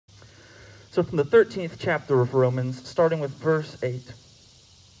So from the 13th chapter of Romans, starting with verse 8,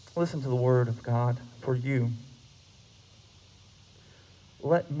 listen to the word of God for you.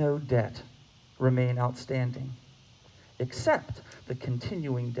 Let no debt remain outstanding, except the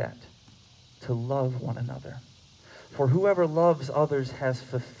continuing debt to love one another. For whoever loves others has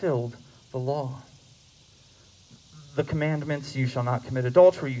fulfilled the law. The commandments, you shall not commit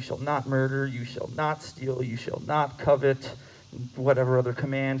adultery, you shall not murder, you shall not steal, you shall not covet, whatever other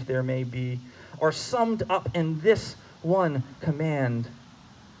command there may be, are summed up in this one command: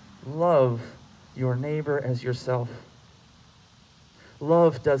 love your neighbor as yourself.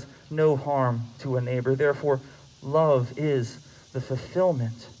 Love does no harm to a neighbor. Therefore, love is the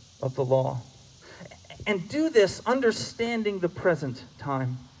fulfillment of the law. And do this understanding the present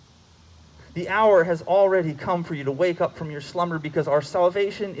time. The hour has already come for you to wake up from your slumber, because our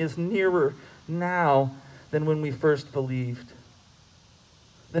salvation is nearer now than when we first believed.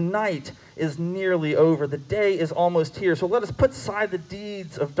 The night is nearly over. The day is almost here. So let us put aside the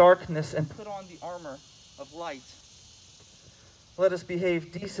deeds of darkness and put on the armor of light. Let us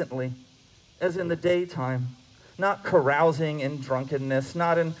behave decently as in the daytime, not carousing in drunkenness,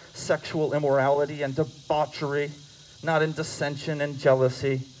 not in sexual immorality and debauchery, not in dissension and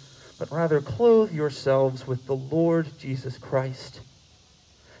jealousy, but rather clothe yourselves with the Lord Jesus Christ,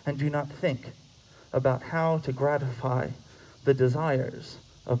 and do not think about how to gratify the desires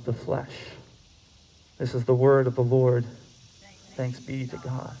of the flesh. This is the word of the Lord. Thanks be to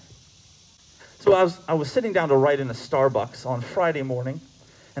God. So I was sitting down to write in a Starbucks on Friday morning,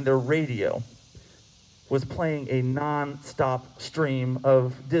 and their radio was playing a non-stop stream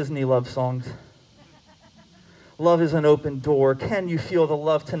of Disney love songs. Love is an open door. Can you feel the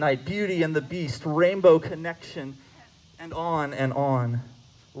love tonight? Beauty and the Beast, Rainbow Connection, and on and on.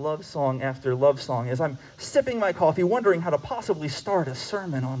 Love song after love song. As I'm sipping my coffee, wondering how to possibly start a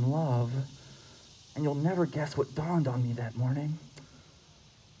sermon on love. And you'll never guess what dawned on me that morning.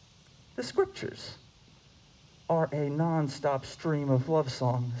 The scriptures are a non-stop stream of love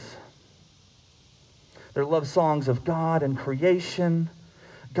songs. They're love songs of God and creation,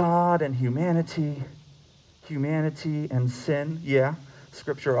 God and humanity, humanity and sin. Yeah,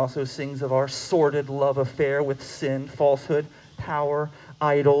 Scripture also sings of our sordid love affair with sin, falsehood, power,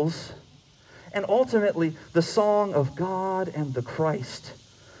 idols, and ultimately the song of God and the Christ,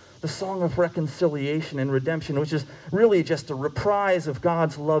 the song of reconciliation and redemption, which is really just a reprise of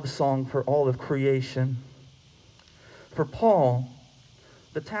God's love song for all of creation. For Paul,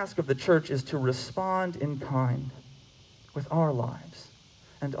 the task of the church is to respond in kind with our lives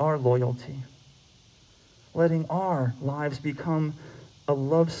and our loyalty, letting our lives become a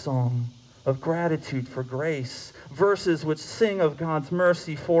love song of gratitude for grace, verses which sing of God's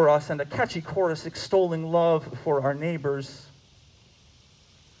mercy for us, and a catchy chorus extolling love for our neighbors.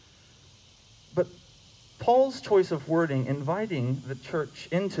 But Paul's choice of wording, inviting the church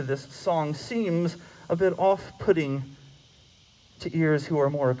into this song, seems a bit off-putting to ears who are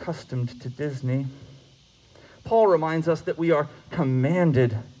more accustomed to Disney. Paul reminds us that we are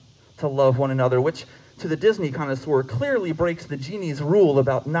commanded to love one another, which to the Disney connoisseur clearly breaks the genie's rule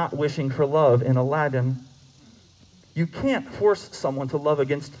about not wishing for love in Aladdin. You can't force someone to love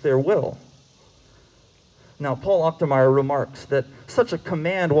against their will. Now, Paul Ochtmeyer remarks that such a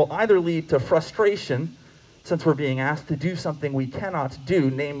command will either lead to frustration, since we're being asked to do something we cannot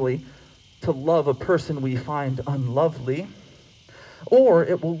do, namely, to love a person we find unlovely, or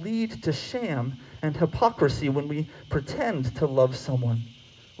it will lead to sham and hypocrisy when we pretend to love someone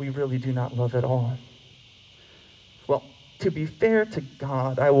we really do not love at all. Well, to be fair to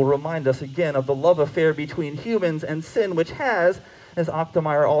God, I will remind us again of the love affair between humans and sin, which has, as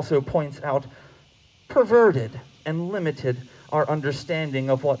Ochtmeyer also points out, perverted and limited our understanding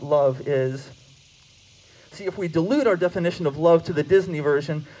of what love is. See, if we dilute our definition of love to the Disney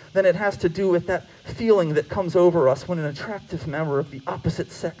version, then it has to do with that feeling that comes over us when an attractive member of the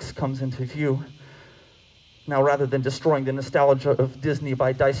opposite sex comes into view. Now, rather than destroying the nostalgia of Disney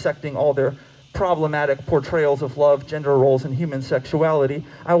by dissecting all their problematic portrayals of love, gender roles, and human sexuality,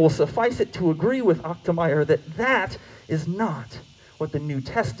 I will suffice it to agree with Ochtmeyer that that is not what the New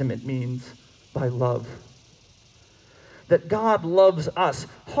Testament means by love. That God loves us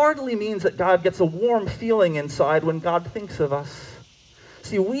hardly means that God gets a warm feeling inside when God thinks of us.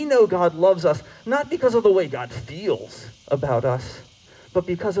 See, we know God loves us not because of the way God feels about us, but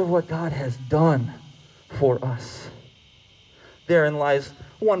because of what God has done for us. Therein lies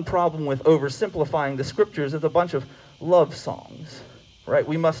one problem with oversimplifying the scriptures as a bunch of love songs, right?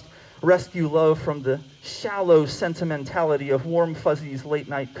 We must rescue love from the shallow sentimentality of warm fuzzies,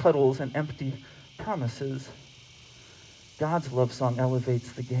 late-night cuddles, and empty promises. God's love song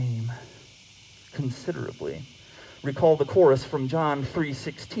elevates the game. considerably. Recall the chorus from John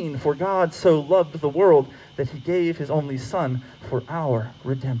 3:16, "For God so loved the world that he gave his only Son for our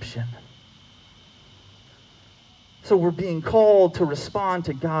redemption." So we're being called to respond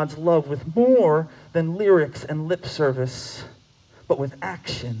to God's love with more than lyrics and lip service, but with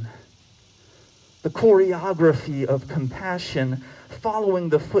action. The choreography of compassion, following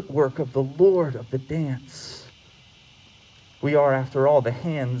the footwork of the Lord of the dance. We are, after all, the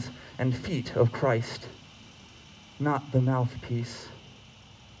hands and feet of Christ, not the mouthpiece.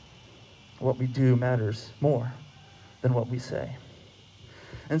 What we do matters more than what we say.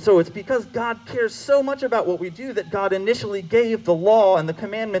 And so it's because God cares so much about what we do that God initially gave the law and the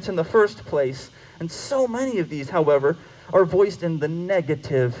commandments in the first place. And so many of these, however, are voiced in the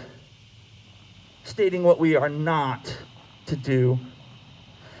negative, stating what we are not to do.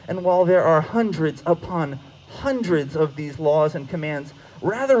 And while there are hundreds upon hundreds of these laws and commands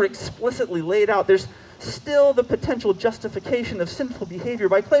rather explicitly laid out, there's still the potential justification of sinful behavior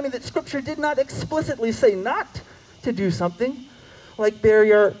by claiming that Scripture did not explicitly say not to do something, like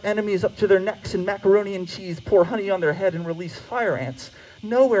bury our enemies up to their necks in macaroni and cheese, pour honey on their head, and release fire ants.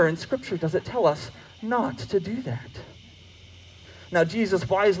 Nowhere in Scripture does it tell us not to do that. Now, Jesus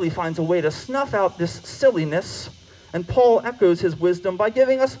wisely finds a way to snuff out this silliness, and Paul echoes his wisdom by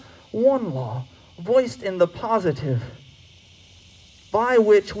giving us one law, voiced in the positive, by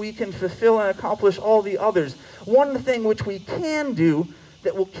which we can fulfill and accomplish all the others. One thing which we can do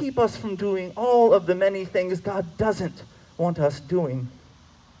that will keep us from doing all of the many things God doesn't want us doing.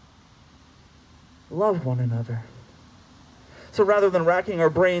 Love one another. So rather than racking our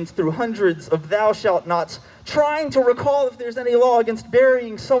brains through hundreds of thou shalt nots, trying to recall if there's any law against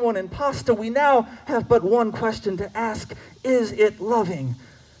burying someone in pasta, we now have but one question to ask. Is it loving?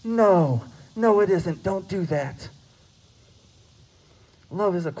 No, it isn't. Don't do that.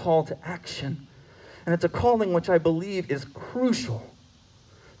 Love is a call to action, and it's a calling which I believe is crucial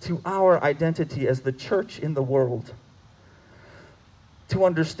to our identity as the church in the world. To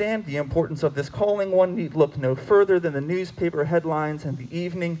understand the importance of this calling, one need look no further than the newspaper headlines and the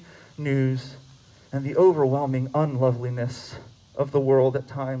evening news and the overwhelming unloveliness of the world at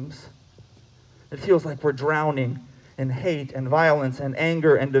times. It feels like we're drowning in hate and violence and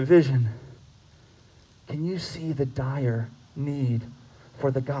anger and division. Can you see the dire need for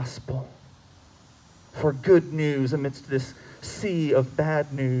the gospel, for good news amidst this sea of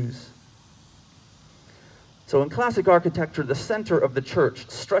bad news? So in classic architecture, the center of the church,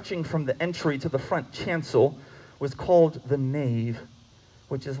 stretching from the entry to the front chancel, was called the nave,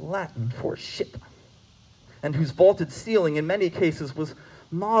 which is Latin for ship, and whose vaulted ceiling in many cases was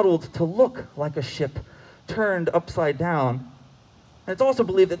modeled to look like a ship turned upside down. And it's also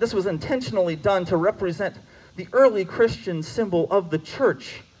believed that this was intentionally done to represent the early Christian symbol of the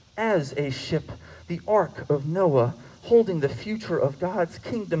church as a ship, the Ark of Noah, holding the future of God's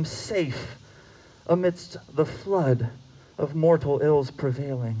kingdom safe amidst the flood of mortal ills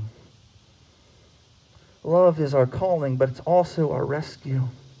prevailing. Love is our calling, but it's also our rescue.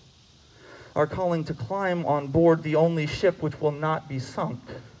 Our calling to climb on board the only ship which will not be sunk.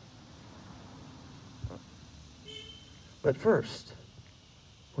 But first,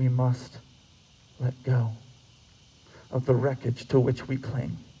 we must let go of the wreckage to which we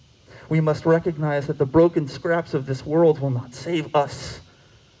cling. We must recognize that the broken scraps of this world will not save us,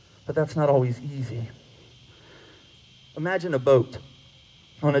 but that's not always easy. Imagine a boat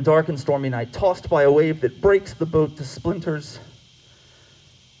on a dark and stormy night, tossed by a wave that breaks the boat to splinters.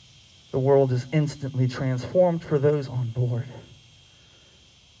 The world is instantly transformed for those on board,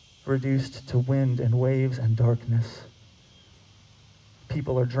 reduced to wind and waves and darkness.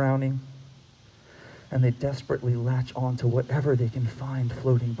 People are drowning, and they desperately latch on to whatever they can find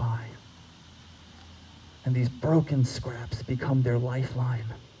floating by. And these broken scraps become their lifeline.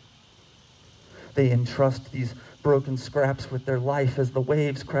 They entrust these broken scraps with their life as the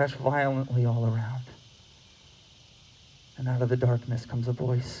waves crash violently all around. And out of the darkness comes a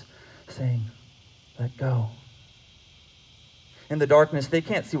voice saying, "Let go." In the darkness, they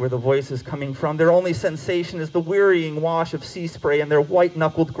can't see where the voice is coming from. Their only sensation is the wearying wash of sea spray and their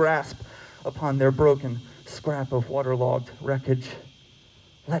white-knuckled grasp upon their broken scrap of waterlogged wreckage.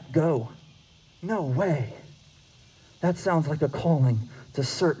 Let go. No way. That sounds like a calling to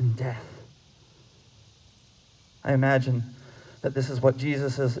certain death. I imagine that this is what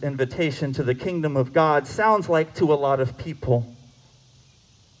Jesus' invitation to the kingdom of God sounds like to a lot of people.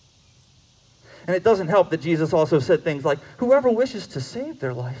 And it doesn't help that Jesus also said things like, "Whoever wishes to save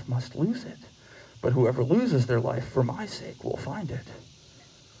their life must lose it, but whoever loses their life for my sake will find it."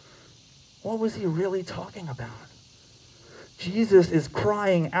 What was he really talking about? Jesus is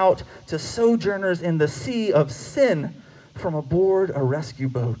crying out to sojourners in the sea of sin from aboard a rescue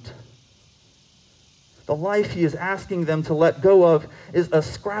boat. The life he is asking them to let go of is a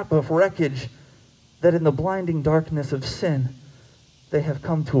scrap of wreckage that in the blinding darkness of sin, they have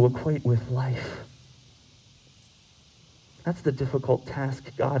come to equate with life. That's the difficult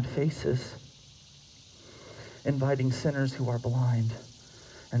task God faces, inviting sinners who are blind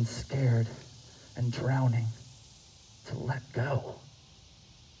and scared and drowning to let go.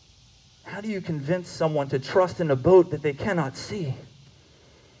 How do you convince someone to trust in a boat that they cannot see?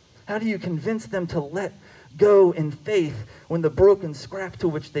 How do you convince them to let go in faith when the broken scrap to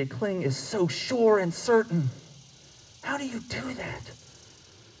which they cling is so sure and certain? How do you do that?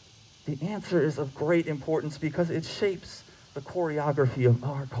 The answer is of great importance because it shapes the choreography of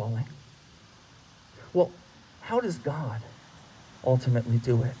our calling. Well, how does God ultimately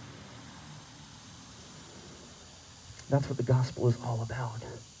do it? That's what the gospel is all about.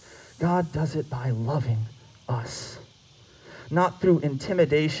 God does it by loving us. Not through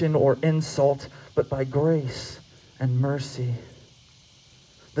intimidation or insult, but by grace and mercy.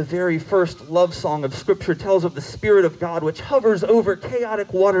 The very first love song of Scripture tells of the Spirit of God which hovers over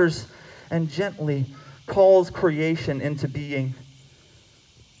chaotic waters and gently calls creation into being.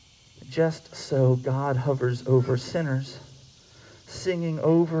 Just so God hovers over sinners, singing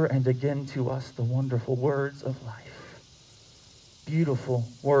over and again to us the wonderful words of life. Beautiful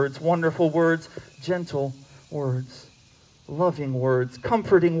words, wonderful words, gentle words, loving words,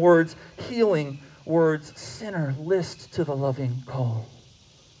 comforting words, healing words. Sinner, list to the loving call.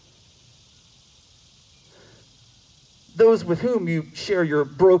 Those with whom you share your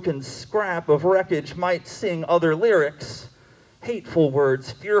broken scrap of wreckage might sing other lyrics. Hateful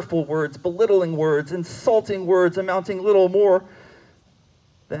words, fearful words, belittling words, insulting words amounting little more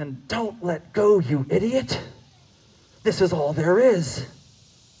than, "Don't let go, you idiot. This is all there is.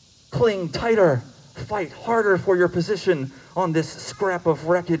 Cling tighter, fight harder for your position on this scrap of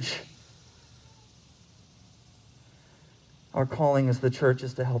wreckage." Our calling as the church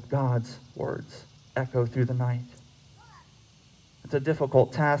is to help God's words echo through the night. It's a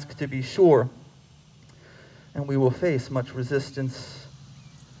difficult task, to be sure, and we will face much resistance.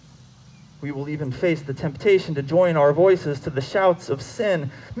 We will even face the temptation to join our voices to the shouts of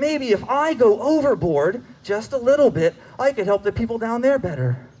sin. Maybe if I go overboard just a little bit, I could help the people down there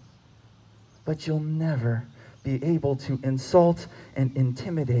better. But you'll never be able to insult and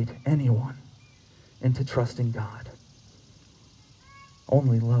intimidate anyone into trusting God.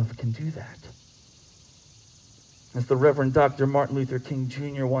 Only love can do that. As the Reverend Dr. Martin Luther King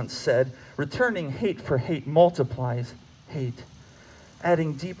Jr. once said, returning hate for hate multiplies hate,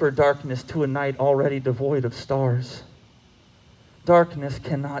 adding deeper darkness to a night already devoid of stars. Darkness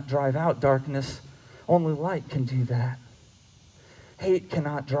cannot drive out darkness. Only light can do that. Hate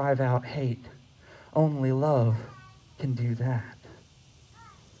cannot drive out hate. Only love can do that.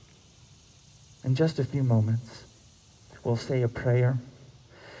 In just a few moments, we'll say a prayer,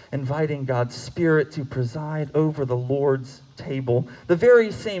 inviting God's Spirit to preside over the Lord's table, the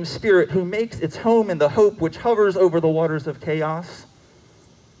very same Spirit who makes its home in the hope which hovers over the waters of chaos.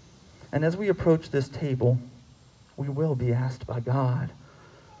 And as we approach this table, we will be asked by God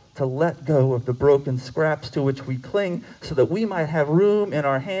to let go of the broken scraps to which we cling so that we might have room in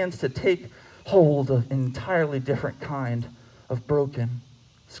our hands to take hold of an entirely different kind of broken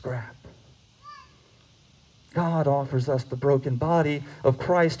scrap. God offers us the broken body of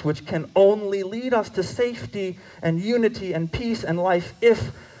Christ, which can only lead us to safety and unity and peace and life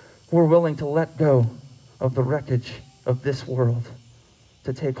if we're willing to let go of the wreckage of this world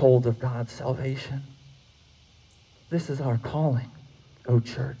to take hold of God's salvation. This is our calling, O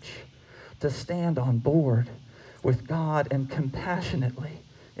church, to stand on board with God and compassionately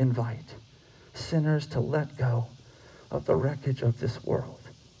invite sinners to let go of the wreckage of this world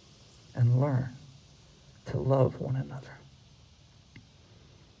and learn to love one another.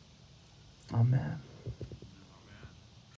 Amen.